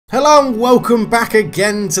Hello and welcome back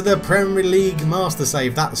again to the Premier League Master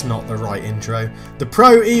Save. That's not the right intro. The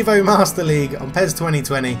Pro Evo Master League on PES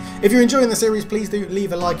 2020. If you're enjoying the series, please do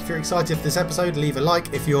leave a like. If you're excited for this episode, leave a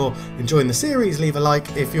like. If you're enjoying the series, leave a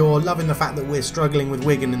like. If you're loving the fact that we're struggling with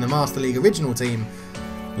Wigan in the Master League original team,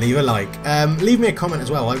 leave a like. Leave me a comment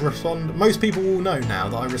as well. I respond. Most people will know now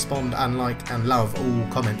that I respond and like and love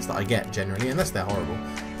all comments that I get generally, unless they're horrible.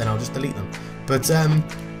 Then I'll just delete them. But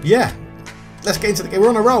yeah. Let's get into the game. We're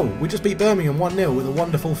on a roll. We just beat Birmingham 1-0 with a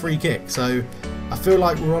wonderful free kick. So I feel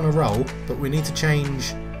like we're on a roll, but we need to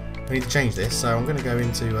change. We need to change this. So I'm going to go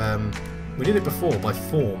into. We did it before by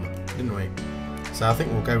form, didn't we? So I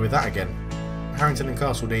think we'll go with that again. Harrington and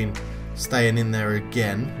Castledean staying in there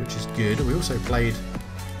again, which is good. We also played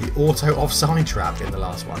the auto offside trap in the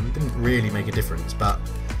last one. Didn't really make a difference, but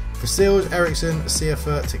Vassils, Eriksson,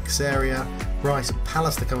 Seafer, Tixeria, Rice,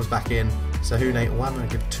 Pallister comes back in. Sahune,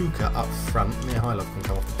 Wamagatuka up front. Mia Hylov can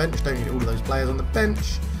come off the bench. Don't need all of those players on the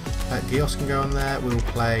bench. Gios can go on there. We'll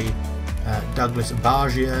play Douglas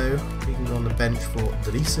Baggio. He can go on the bench for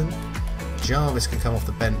Dreesen. Jarvis can come off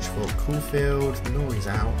the bench for Caulfield. Nori's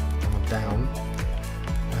out. I'm down.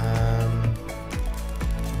 I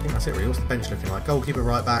think that's it really. What's the bench looking like? Goalkeeper,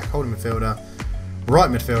 right back, holding midfielder, right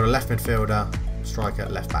midfielder, left midfielder, striker,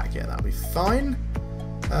 left back. Yeah, that'll be fine.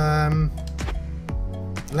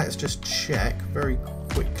 Let's just check very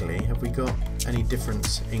quickly. Have we got any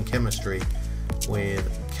difference in chemistry with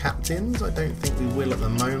captains? I don't think we will at the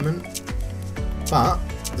moment. But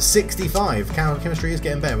the 65 chemistry is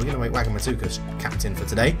getting better. We're going to make Wagamatuka's captain for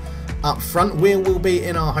today. Up front, we will be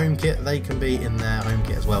in our home kit. They can be in their home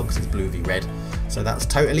kit as well because it's blue v red. So that's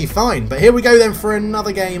totally fine. But here we go then for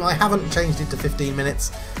another game. I haven't changed it to 15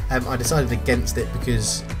 minutes. I decided against it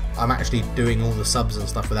because I'm actually doing all the subs and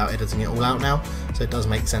stuff without editing it all out now, so it does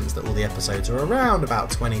make sense that all the episodes are around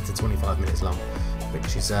about 20 to 25 minutes long,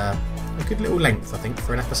 which is a good little length I think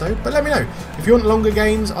for an episode. But let me know, if you want longer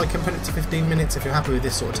games I can put it to 15 minutes. If you're happy with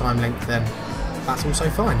this sort of time length, then that's also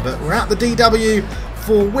fine. But we're at the DW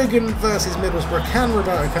for Wigan versus Middlesbrough. Can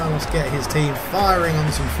Roberto Carlos get his team firing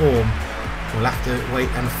on some form? We'll have to wait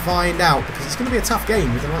and find out, because it's going to be a tough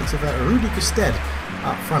game with the likes of Rudy Gusted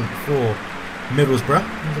up front for Middlesbrough.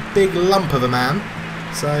 He's a big lump of a man.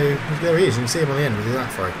 So there he is. You can see him on the end with his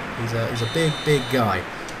afro. He's a big guy.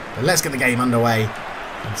 But let's get the game underway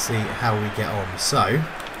and see how we get on. So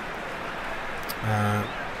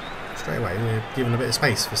straight away we're given a bit of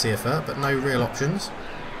space for CFR, but no real options.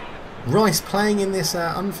 Rice playing in this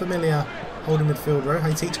unfamiliar holding midfield row.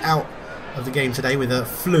 They teach out of the game today with a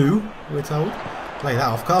flu, we're told. Play that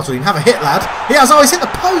off. Castle didn't have a hit, lad. He has. Oh, he's hit the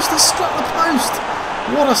post. He's struck the post.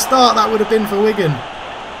 What a start that would have been for Wigan.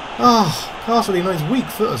 Oh, Castledean on his weak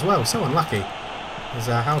foot as well. So unlucky. There's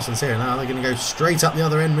Howson's here now. They're going to go straight up the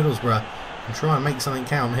other end, Middlesbrough, and try and make something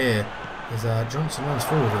count here. As Johnson runs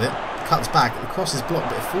forward with it. Cuts back. The cross is blocked,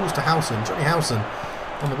 but it falls to Howson. Johnny Howson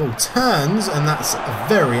on the ball. Turns, and that's a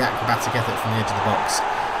very acrobatic effort from the edge of the box.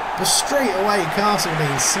 But straight away,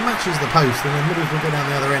 Castledean smashes the post, and then Middlesbrough go down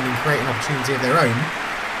the other end and create an opportunity of their own.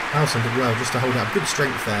 Howson did well just to hold out good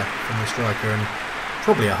strength there from the striker, and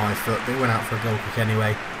probably a high foot, but it went out for a goal kick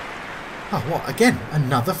anyway. Oh, what? Again,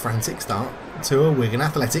 another frantic start to a Wigan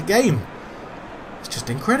Athletic game. It's just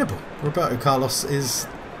incredible. Roberto Carlos is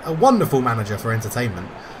a wonderful manager for entertainment.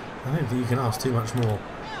 I don't think you can ask too much more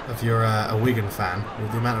if you're a Wigan fan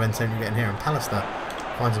with the amount of entertainment you're getting here. And Pallister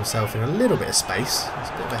finds himself in a little bit of space. It's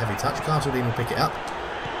a bit of a heavy touch. Castledean will pick it up.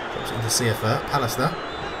 Drops it into Seafer. Pallister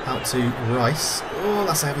out to Rice. Oh,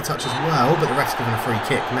 that's a heavy touch as well, but the ref's given a free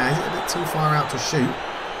kick. Now, is it a bit too far out to shoot?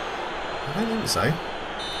 I don't think so.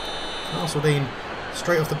 Castledean,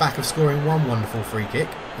 straight off the back of scoring one wonderful free kick,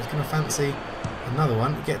 is going to fancy another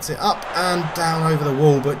one. He gets it up and down over the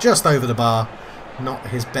wall, but just over the bar. Not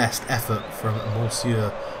his best effort from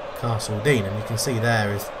Monsieur Castledean. And you can see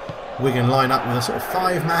there is Wigan line up with a sort of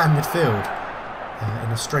five-man midfield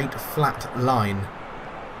in a straight, flat line,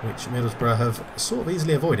 which Middlesbrough have sort of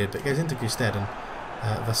easily avoided, but goes into Gusted, and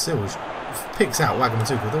Vassils picks out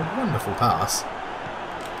Wagamatuka with a wonderful pass.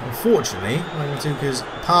 Unfortunately, Wagamatuka's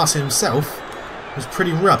pass himself was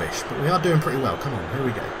pretty rubbish, but we are doing pretty well. Come on, here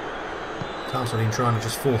we go. Castledean trying to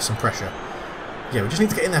just force some pressure. Yeah, we just need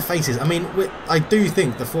to get in their faces. I mean, I do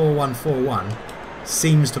think the 4-1-4-1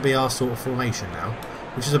 seems to be our sort of formation now,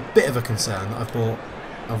 which is a bit of a concern that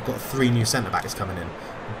I've got 3 new centre-backs coming in.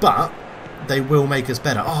 But they will make us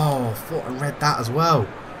better. Oh, I thought I read that as well.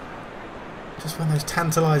 Just when those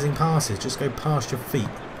tantalising passes just go past your feet,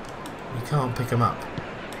 you can't pick them up.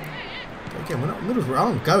 But again, Middlesbrough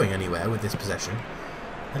aren't going anywhere with this possession.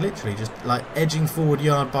 They're literally just like edging forward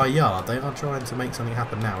yard by yard. They are trying to make something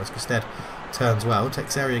happen now as Gusted turns well.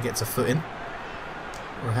 Texeria gets a foot in.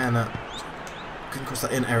 Rohana can cross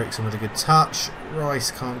that in. Ericsson with a good touch.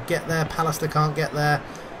 Rice can't get there. Pallister can't get there.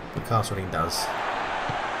 But Castledine does.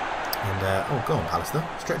 And, oh, go on, Pallister.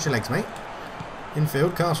 Stretch your legs, mate.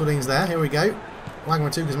 Infield. Castledean's there. Here we go.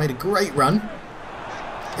 Wagmatuka's made a great run.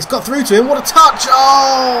 It's got through to him. What a touch!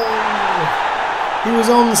 Oh! He was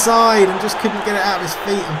onside and just couldn't get it out of his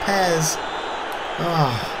feet. And PES,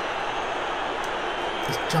 oh,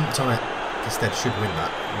 just jumped on it. Gusted should win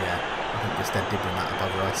that. Yeah, I think Gusted did win that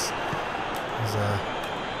above Rice.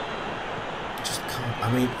 Just can't.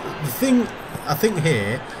 I mean, the thing I think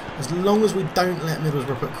here, as long as we don't let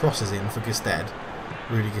Middlesbrough put crosses in for Gusted,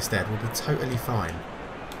 Rudy Gusted will be totally fine.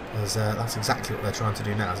 As that's exactly what they're trying to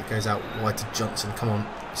do now. As it goes out wide to Johnson. Come on,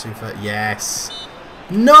 Sufa. Yes.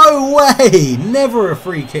 No way! Never a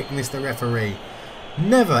free kick, Mr. Referee.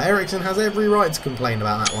 Never. Ericsson has every right to complain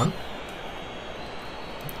about that one.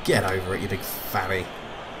 Get over it, you big fatty.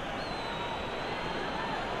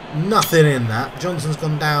 Nothing in that. Johnson's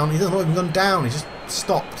gone down. He's not even gone down. He's just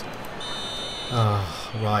stopped.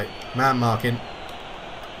 Oh, right. Man marking.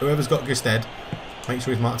 Whoever's got Gusted, make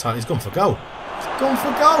sure he's marked tight. He's gone for goal. He's gone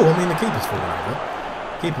for goal. I mean, the keeper's fallen over.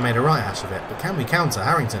 Keeper made a right hash of it. But can we counter?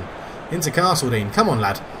 Harrington. Into Castledine. Come on,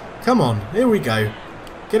 lad. Come on. Here we go.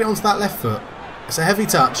 Get it onto that left foot. It's a heavy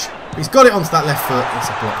touch. He's got it onto that left foot. It's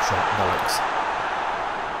a block shot. Bollocks.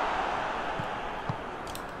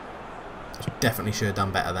 Definitely should have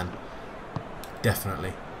done better then.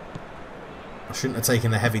 Definitely. I shouldn't have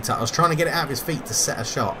taken the heavy touch. I was trying to get it out of his feet to set a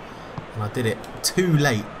shot. And I did it too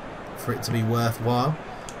late for it to be worthwhile.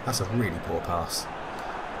 That's a really poor pass.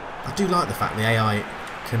 I do like the fact the AI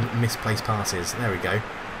can misplace passes. There we go.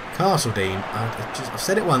 Castledine, I've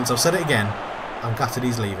said it once, I've said it again. I'm gutted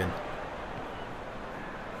he's leaving.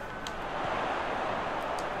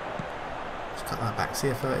 Just cut that back. See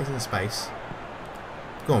if he's in the space.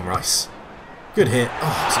 Go on, Rice. Good hit.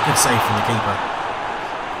 Oh, it's a good save from the keeper.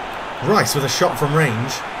 Rice with a shot from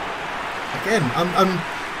range. Again,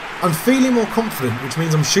 I'm feeling more confident, which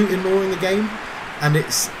means I'm shooting more in the game, and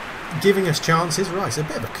it's giving us chances. Rice, a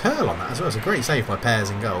bit of a curl on that as well. It's a great save by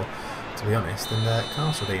PES in goal, to be honest. And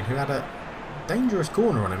Castledine, who had a dangerous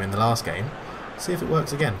corner on him in the last game. See if it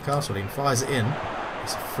works again. Castledine fires it in.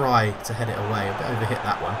 It's Fry to head it away. A bit overhit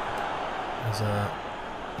that one. There's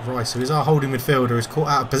Rice, who is our holding midfielder, is caught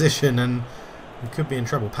out of position and we could be in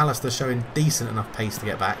trouble. Pallister showing decent enough pace to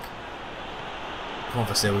get back. Come on,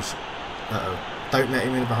 Vasils. Uh-oh. Don't let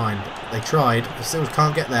him in behind. They tried. Vasils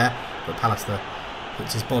can't get there, but Pallister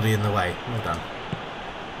puts his body in the way. Well done.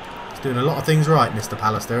 Doing a lot of things right, Mr.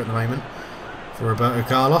 Pallister, at the moment, for Roberto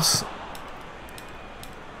Carlos.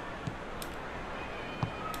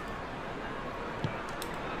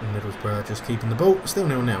 And Middlesbrough just keeping the ball. Still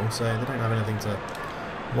 0-0, so they don't have anything to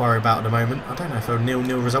worry about at the moment. I don't know if a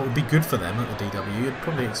 0-0 result would be good for them at the DW. You'd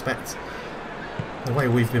probably expect, the way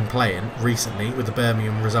we've been playing recently, with the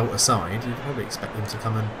Birmingham result aside, you'd probably expect them to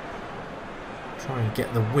come and try and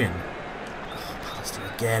get the win. Oh,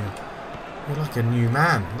 Pallister again. You're like a new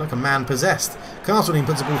man. You're like a man possessed. Castledine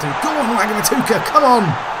puts the ball through. Go on, Wagmatuka! Come on!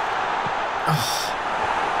 Oh.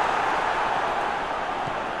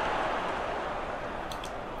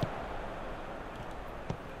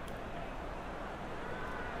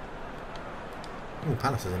 Oh,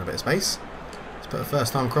 Pallister's in a bit of space. Let's put a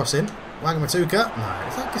first time cross in. Wagmatuka. No,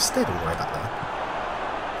 is that Gusted all the way back there?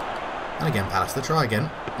 And again, Pallister. Try again.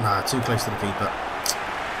 No, too close to the keeper.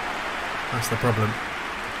 That's the problem.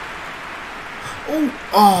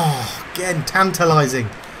 Oh, again, tantalising.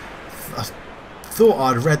 I thought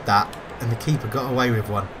I'd read that and the keeper got away with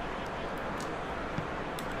one.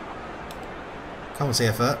 Come on,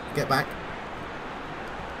 CFR, get back.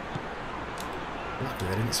 Luckily,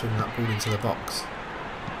 they didn't swing that ball into the box.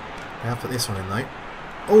 I'll put this one in though.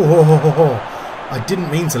 Oh, I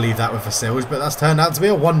didn't mean to leave that with Vasils, but that's turned out to be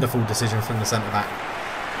a wonderful decision from the centre back.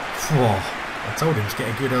 I told him to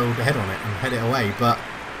get a good old head on it and head it away, but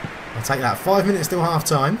I'll take that. 5 minutes till half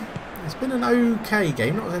time. It's been an okay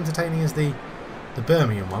game, not as entertaining as the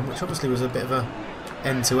Birmingham one, which obviously was a bit of a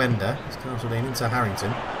end-to-ender. It's Castledine into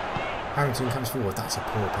Harrington. Harrington comes forward. That's a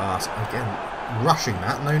poor pass. Again, rushing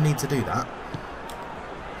that. No need to do that.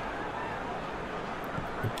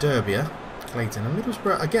 Derbia, Clayton and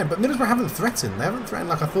Middlesbrough again, but Middlesbrough haven't threatened. They haven't threatened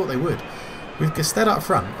like I thought they would. With Gusted up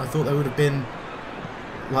front, I thought they would have been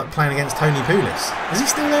like playing against Tony Pulis. Is he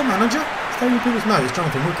still their manager? Tony Pulis? No, it's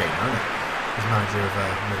Jonathan Woodgate now, isn't it? He's manager of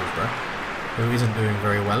Middlesbrough, who isn't doing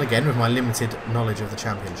very well. Again, with my limited knowledge of the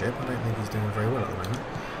Championship, I don't think he's doing very well at the moment.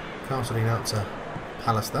 Castledine out to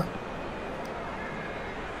Pallister.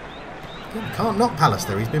 Can't knock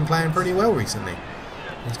Pallister. He's been playing pretty well recently.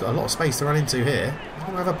 He's got a lot of space to run into here. He's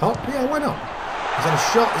going to have a pop. Yeah, why not? Is that a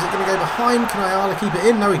shot? Is it going to go behind? Can Ayala keep it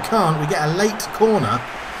in? No, he can't. We get a late corner.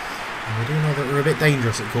 And we do know that we're a bit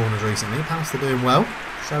dangerous at corners recently. Pallister doing well,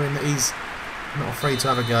 showing that he's not afraid to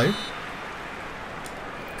have a go.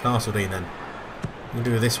 Castledine then. We'll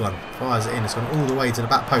do with this one. Fires it in. It's gone all the way to the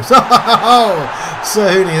back post. Oh,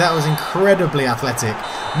 Sahuni, that was incredibly athletic.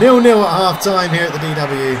 0-0 at half-time here at the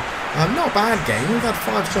DW. Not a bad game. We've had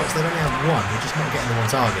 5 shots. They've only had 1. We're just not getting them on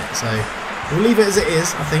target. So we'll leave it as it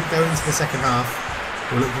is. I think going into the second half,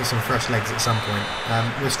 we'll look for some fresh legs at some point.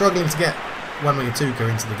 We're struggling to get Wanwagatuka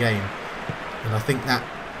into the game. And I think that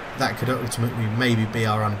could ultimately maybe be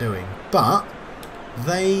our undoing. But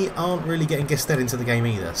they aren't really getting Gested into the game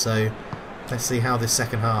either. So let's see how this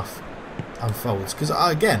second half unfolds. Because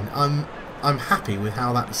again, I'm happy with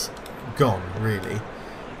how that's gone. Really,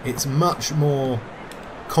 it's much more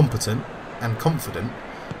competent and confident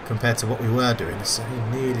compared to what we were doing. So he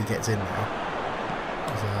nearly gets in there.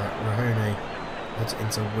 Rahone heads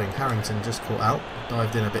into wing. Harrington just caught out,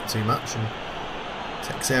 dived in a bit too much, and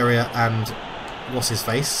Texeria and what's his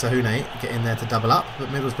face, Sahune, get in there to double up, but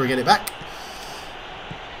Middlesbrough get it back.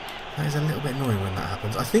 That is a little bit annoying when that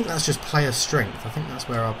happens. I think that's just player strength. I think that's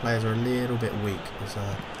where our players are a little bit weak. As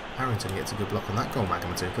Harrington gets a good block on that goal.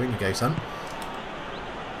 Magamatuka, in you go, son.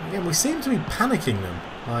 Again, we seem to be panicking them.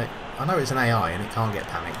 Like, I know it's an AI and it can't get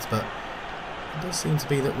panicked, but it does seem to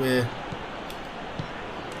be that we're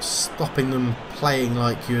stopping them playing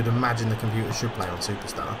like you would imagine the computer should play on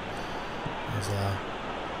Superstar. As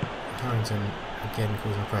Harrington again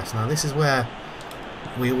causing press. Now this is where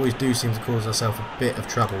we always do seem to cause ourselves a bit of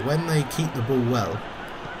trouble when they keep the ball well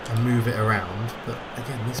and move it around. But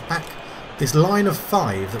again, this line of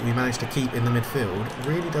 5 that we managed to keep in the midfield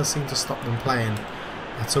really does seem to stop them playing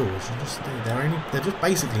at all. They're just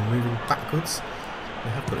basically moving backwards. They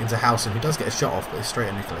have put it into Howson, who does get a shot off, but it's straight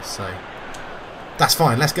at Nicholas. So that's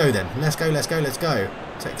fine. Let's go then. Let's go.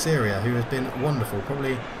 Texeria, who has been wonderful,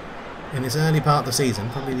 probably in this early part of the season,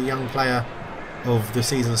 probably the young player of the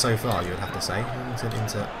season so far, you would have to say. Hamilton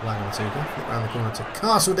into Wanwagatuka, flip round the corner to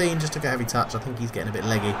Castledine, just took a heavy touch. I think he's getting a bit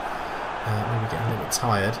leggy, maybe getting a little bit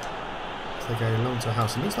tired. So they go long to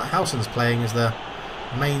Howson. Looks like Howson's playing as the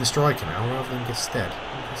main striker now rather than Gested.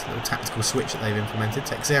 This little tactical switch that they've implemented.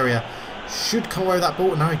 Texeria should come away with that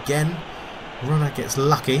ball. Now again, Runner gets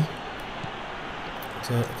lucky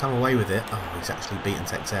to come away with it. Oh, he's actually beaten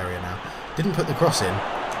Texeria now. Didn't put the cross in,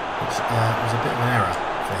 which was a bit of an error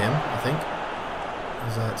for him, I think.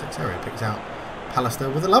 As Texeria picks out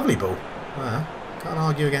Pallister with a lovely ball. Can't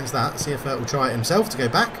argue against that. CFR will try it himself to go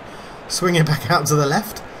back. Swing it back out to the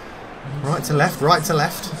left. Right to left, right to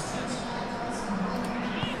left.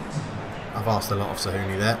 I've asked a lot of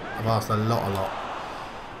Sahuni there. I've asked a lot.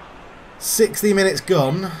 60 minutes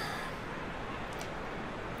gone.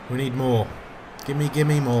 We need more. Give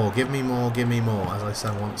me more, give me more, as I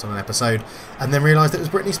sang once on an episode, and then realised it was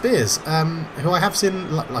Britney Spears, who I have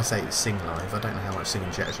seen, like I say, sing live. I don't know how much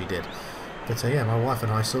singing she actually did, but yeah, my wife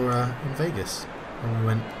and I saw her in Vegas, and we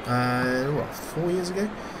went, what, 4 years ago?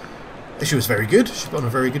 She was very good. She put on a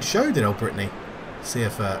very good show, did old Britney. See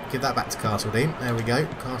if give that back to Castledine. There we go.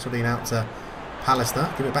 Castledine out to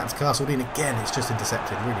Pallister. Give it back to Castledine again. It's just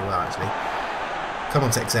intercepted really well, actually. Come on,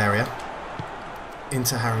 Texeria.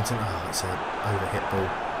 Into Harrington. Oh, it's an overhit ball.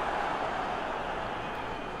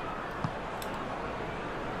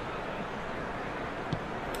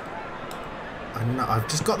 I know, I've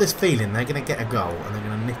just got this feeling they're going to get a goal and they're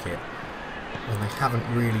going to nick it when they haven't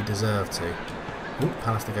really deserved to. Ooh,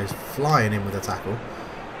 Pallister goes flying in with a tackle.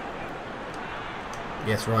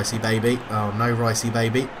 Yes, Ricey baby. Oh, no Ricey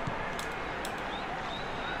baby.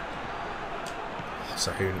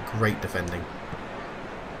 Sahun, great defending.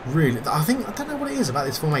 Really, I don't know what it is about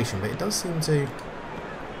this formation, but it does seem to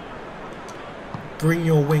bring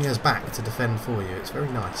your wingers back to defend for you. It's very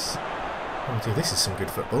nice. This is some good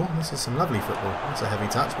football. This is some lovely football. That's a heavy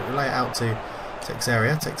touch, but we'll lay it out to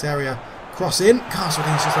Texeria. Texeria cross in.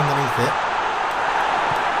 Castledean's just underneath it.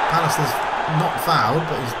 Pallister's not fouled,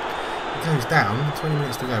 but he goes down. 20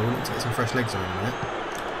 minutes to go. We'll look to get some fresh legs on in a minute.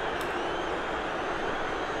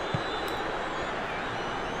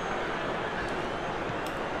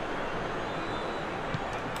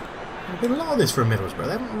 There's been a lot of this from Middlesbrough.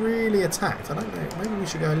 They haven't really attacked. I don't know. Maybe we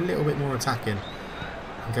should go a little bit more attacking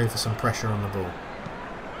and go for some pressure on the ball.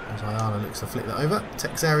 As Ayala looks to flick that over.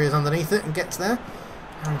 Texeria's underneath it and gets there.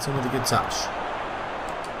 Harrington with a good touch.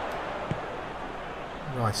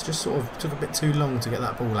 Rice just sort of took a bit too long to get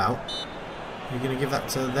that ball out. You're going to give that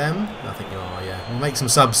to them? I think you are, yeah. We'll make some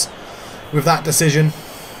subs with that decision.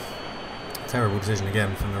 Terrible decision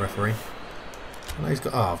again from the referee. I know he's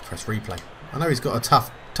got... Oh, I've pressed replay. I know he's got a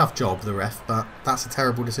tough job, the ref, but that's a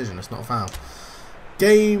terrible decision. It's not a foul.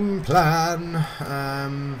 Game plan.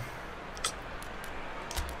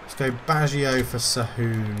 Let's go Baggio for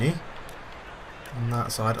Sahuni on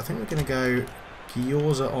that side. I think we're going to go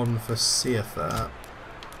Gyorza on for Siafert.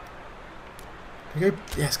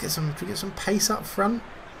 Yes, get some pace up front.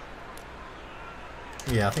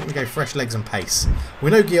 Yeah, I think we go fresh legs and pace. We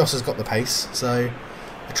know Gyorza's got the pace, so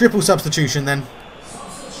a triple substitution then.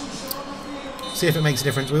 See if it makes a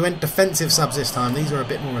difference. We went defensive subs this time. These are a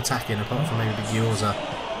bit more attacking, apart from maybe Gyorza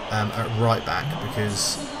at right back,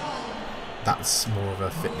 because that's more of a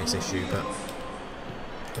fitness issue. But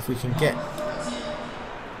if we can get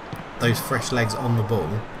those fresh legs on the ball,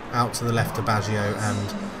 out to the left to Baggio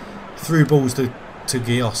and through balls to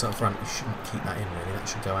Gyorza up front, you shouldn't keep that in really. That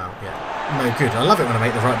should go out. Yeah, no good. I love it when I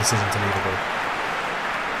make the right decision to leave the ball.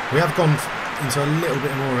 We have gone into a little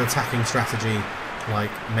bit more of an attacking strategy, like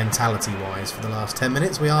mentality-wise, for the last 10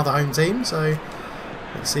 minutes. We are the home team, so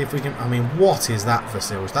let's see if we can... I mean, what is that for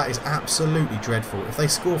Sills? That is absolutely dreadful. If they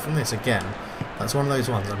score from this again, that's one of those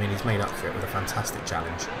ones. I mean, he's made up for it with a fantastic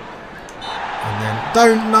challenge. And then,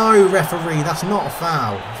 don't know, referee, that's not a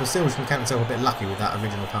foul. For Sills, you can count himself a bit lucky with that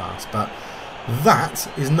original pass, but that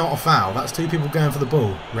is not a foul. That's two people going for the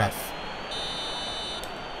ball, ref.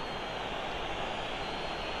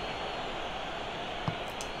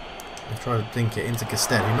 I'll try to dink it into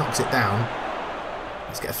Gested, who knocks it down.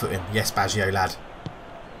 Let's get a foot in. Yes, Baggio, lad.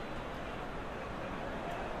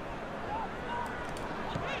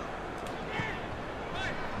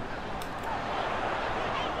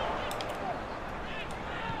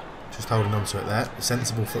 Just holding on to it there.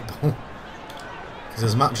 Sensible football. Because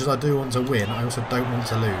as much as I do want to win, I also don't want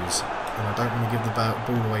to lose. And I don't want to give the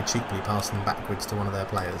ball away cheaply, passing them backwards to one of their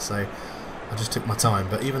players. So I just took my time.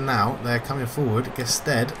 But even now, they're coming forward.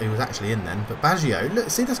 Gested, who was actually in then. But Baggio, look,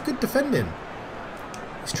 see, that's good defending.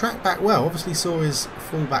 He's tracked back well. Obviously saw his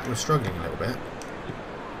fullback was struggling a little bit.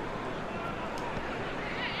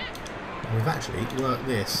 And we've actually worked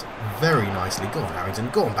this very nicely. Go on, Harrington.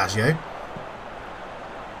 Go on, Baggio.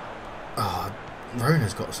 Ah, oh,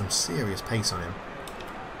 Rona's got some serious pace on him.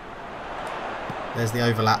 There's the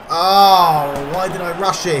overlap. Oh, why did I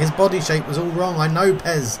rush it? His body shape was all wrong. I know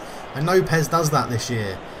PES does that this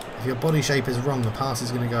year. If your body shape is wrong, the pass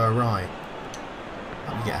is going to go awry.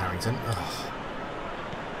 Let me get Harrington. Oh.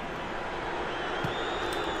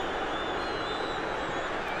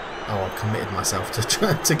 Oh, I've committed myself to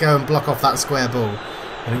try to go and block off that square ball.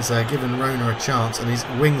 And it's given Rona a chance, and his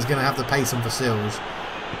wing's going to have the pace on for Sills.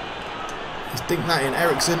 He's dinked that in.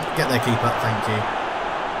 Ericsson, get their keeper, thank you.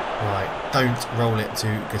 Right, don't roll it to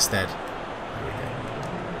Gested. There we go.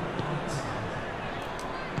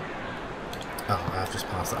 Oh, I've just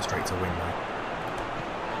passed that straight to wing now.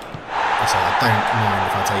 So I don't mind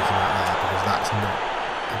if I take him out there, because that's not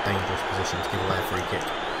a dangerous position to give away a free kick.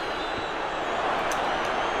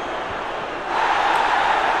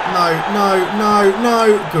 No, no, no,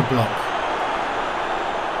 no! Good block.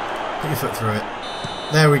 Put your foot through it.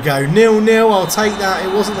 There we go. 0-0. I'll take that.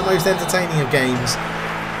 It wasn't the most entertaining of games,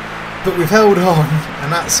 but we've held on,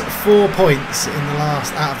 and that's 4 points in the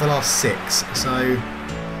out of the last 6. So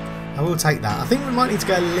I will take that. I think we might need to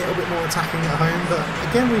go a little bit more attacking at home, but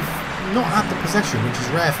again, we've not had the possession, which is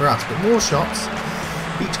rare for us. But more shots.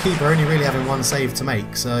 Each keeper only really having one save to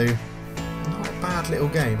make, so not a bad little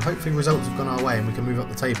game. Hopefully, results have gone our way, and we can move up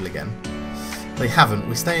the table again. They haven't.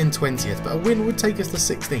 We stay in 20th, but a win would take us to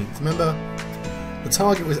 16th. Remember, the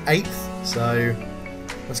target was 8th, so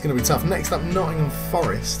that's going to be tough. Next up, Nottingham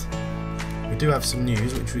Forest. We do have some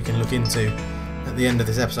news which we can look into at the end of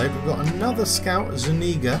this episode. We've got another scout,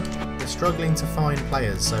 Zuniga. They're struggling to find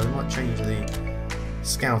players, so we might change the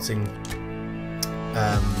scouting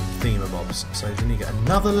theme-a-bobs. So Zuniga,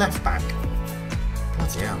 another left back.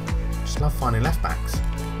 Bloody hell. Just love finding left backs.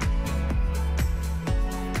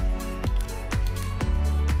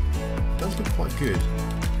 Does look quite good.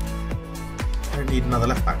 Don't need another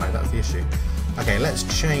left back though, that's the issue. Okay, let's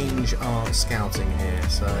change our scouting here.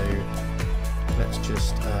 So let's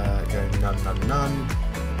just go none.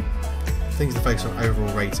 Things to focus on: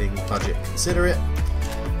 overall rating, budget, consider it.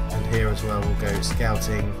 And here as well we'll go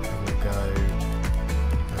scouting, and we'll go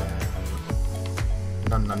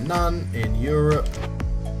none in Europe.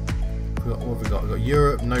 What have we got? We've got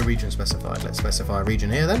Europe, no region specified. Let's specify a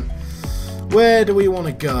region here then. Where do we want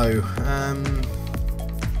to go?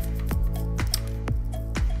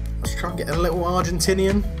 Let's try and get a little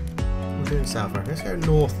Argentinian. We're doing South America. Let's go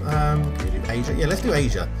north. Can we do Asia? Yeah, let's do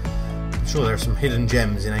Asia. I'm sure there are some hidden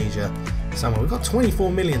gems in Asia somewhere. We've got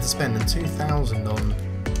 24 million to spend and 2,000 on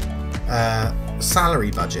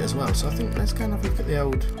salary budget as well. So I think let's go and have a look at the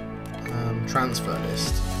old transfer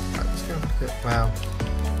list. Right, let's go and look at, well,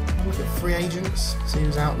 look at free agents, see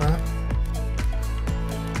who's out there.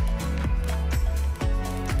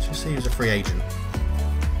 Let's just see who's a free agent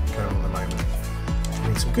going on at the moment. I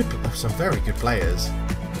mean, some very good players.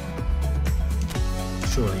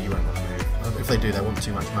 Surely you won't want to move. If they do, they want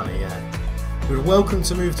too much money. Yeah, you're welcome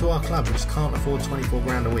to move to our club. We just can't afford 24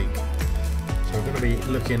 grand a week. So we're going to be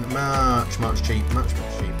looking much cheaper.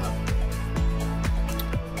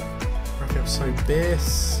 So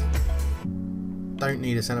Biss. Don't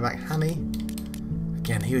need a centre back. Hanny.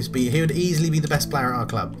 Again, he would easily be the best player at our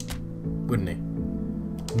club, wouldn't he?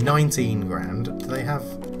 19 grand. Do they have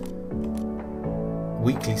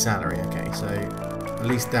weekly salary? Okay, so at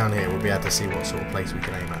least down here we'll be able to see what sort of place we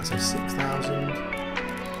can aim at. So 6,000.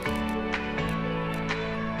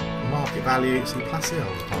 Market value. See,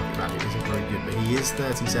 Placido's market value isn't very good, but he is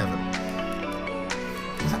 37.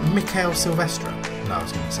 Is that Mikel Silvestre? No, I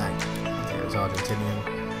was going to say. It was Argentinian.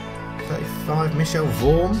 35. Michel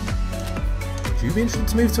Vorm. Would you be interested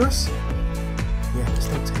to move to us? Yeah, but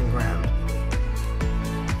still 10 grand.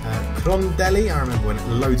 Crondelli. I remember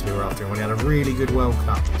when loads of people were after him when he had a really good World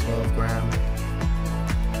Cup. 12 grand.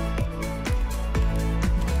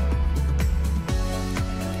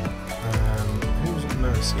 Who's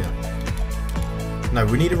Mercia? No,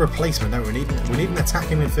 we need a replacement. No, we need an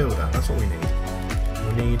attacking midfielder. That's what we need.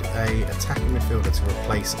 We need a attacking midfielder to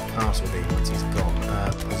replace Castleby once he's gone.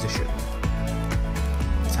 Position.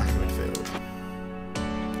 Attacking midfield.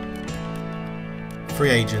 Free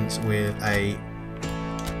agents with a...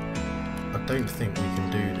 I don't think we can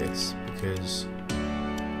do this because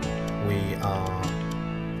we are...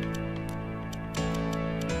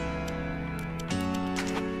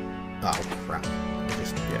 Oh crap.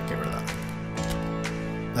 Yeah, get rid of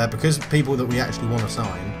that. Because people that we actually want to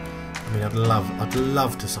sign, I mean, I'd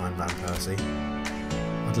love to sign Van Persie.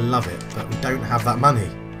 I'd love it, but we don't have that money.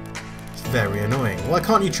 It's very annoying. Why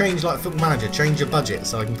can't you change, like Football Manager, change your budget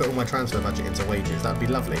so I can put all my transfer budget into wages? That'd be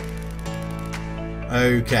lovely.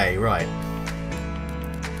 Okay, right.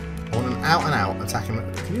 I want an out-and-out attacking...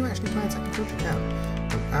 Can you actually play attacking field? You can.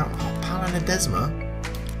 Oh, Paolo Ledesma?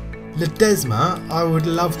 Ledesma? I would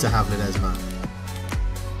love to have Ledesma.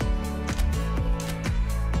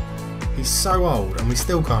 He's so old and we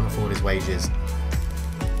still can't afford his wages.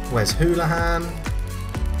 Where's Houlihan?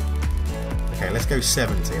 Okay, let's go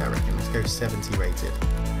 70, I reckon. Let's go 70 rated.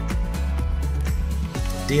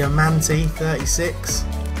 Diamante, 36.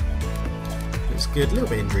 Looks good. A little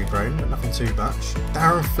bit injury prone, but nothing too much.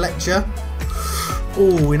 Darren Fletcher.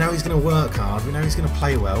 Oh, we know he's going to work hard. We know he's going to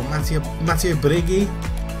play well. Matteo Brighi.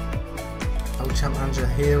 Old champ manager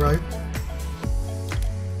hero.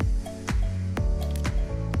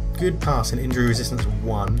 Good passing, injury resistance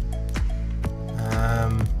 1.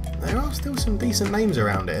 There are still some decent names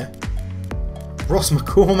around here. Ross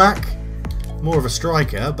McCormack, more of a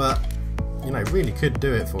striker, but you know, really could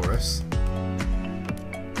do it for us.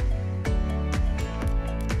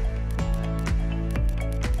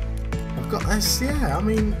 I've got this, yeah. I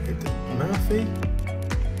mean, Murphy.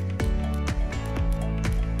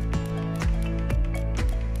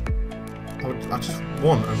 I just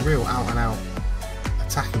want a real out-and-out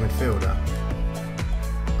attacking midfielder.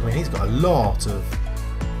 I mean, he's got a lot of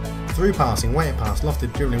through passing, weighted pass,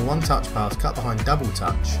 lofted dribbling, one touch pass, cut behind, double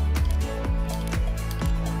touch.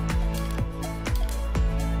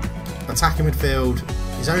 Attacking midfield.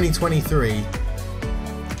 He's only 23.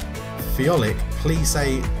 Fiolic, please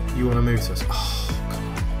say you want to move to us. Oh, come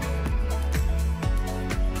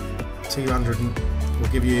on. 200. We'll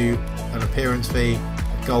give you an appearance fee,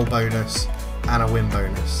 a goal bonus, and a win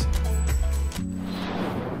bonus.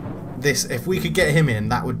 This, if we could get him in,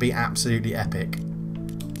 that would be absolutely epic.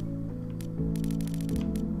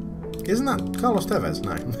 Isn't that Carlos Tevez?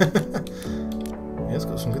 No. Yeah, he's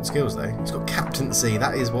got some good skills though. He's got captaincy,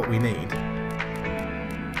 that is what we need.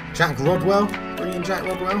 Jack Rodwell. Bring in Jack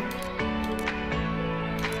Rodwell.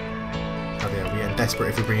 Oh yeah, we're getting desperate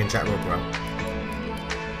if we bring in Jack Rodwell.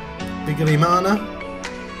 Bigalimana.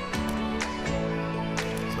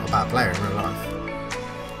 He's not a bad player in real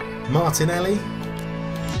life. Martinelli.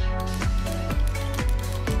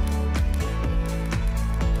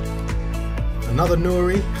 Another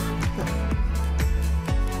Nouri.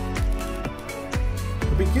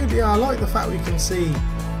 It'd be good, yeah, I like the fact we can see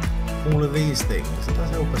all of these things. It does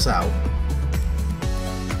help us out.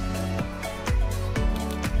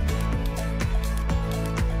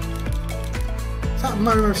 Is that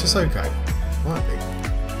Momo Sissoko? Might be.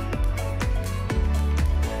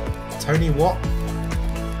 Tony Watt.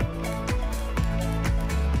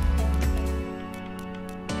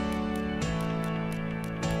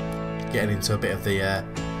 getting into a bit of the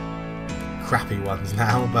crappy ones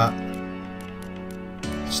now, but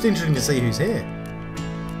it's just interesting to see who's here.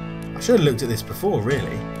 I should have looked at this before,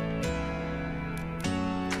 really.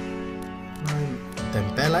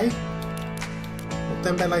 Dembele? What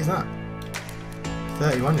Dembele's that?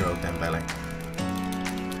 31-year-old Dembele.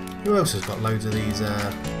 Who else has got loads of these,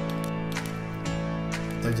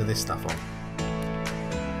 loads of this stuff on?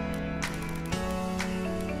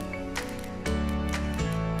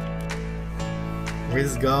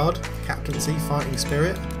 Rizgard, captaincy, fighting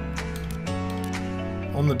spirit.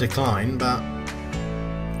 On the decline, but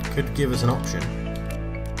could give us an option.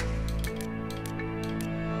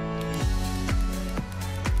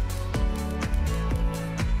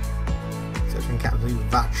 Searching captaincy,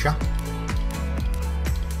 Vacha.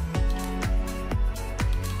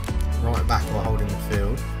 Right back while holding the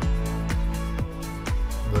field.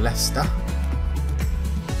 Leicester.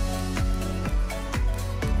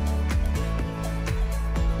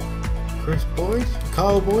 Chris Boyd?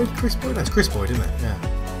 Carl Boyd? Chris Boyd? That's Chris Boyd, isn't it? Yeah.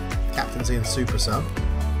 Captaincy and super sub.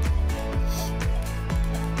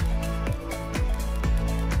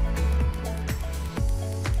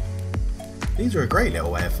 These are a great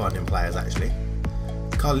little way of finding players, actually.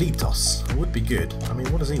 Carlitos would be good. I mean,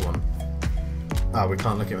 what does he want? Oh, we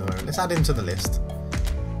can't look at him at the moment. Let's add him to the list.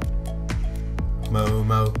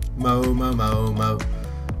 Momo.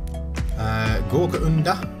 Gorka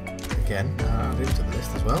Unda. Again, add him to the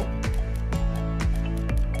list as well.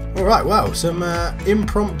 Alright, well, some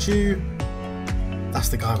impromptu... That's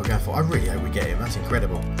the guy we're going for. I really hope we get him. That's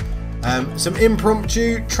incredible. Some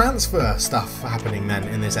impromptu transfer stuff happening then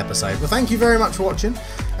in this episode. Well, thank you very much for watching.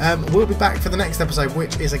 We'll be back for the next episode,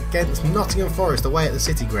 which is against Nottingham Forest away at the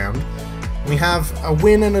City Ground. We have a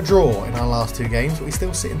win and a draw in our last two games, but we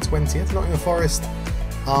still sit in 20th. Nottingham Forest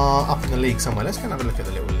are up in the league somewhere. Let's go and have a look at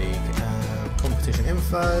the little league. Competition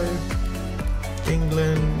info,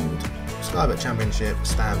 England, Sky Bet Championship,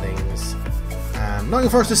 standings. Nottingham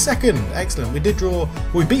Forest is second. Excellent. We did draw.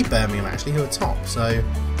 Well, we beat Birmingham actually, who are top. So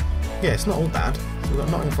yeah, it's not all bad. So we've got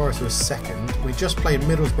Nottingham Forest who are second. We just played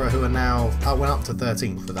Middlesbrough, who are now went up to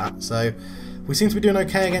 13th for that. So we seem to be doing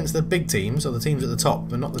okay against the big teams, or the teams at the top,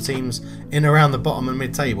 but not the teams in around the bottom and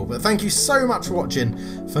mid-table. But thank you so much for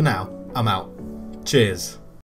watching. For now, I'm out. Cheers.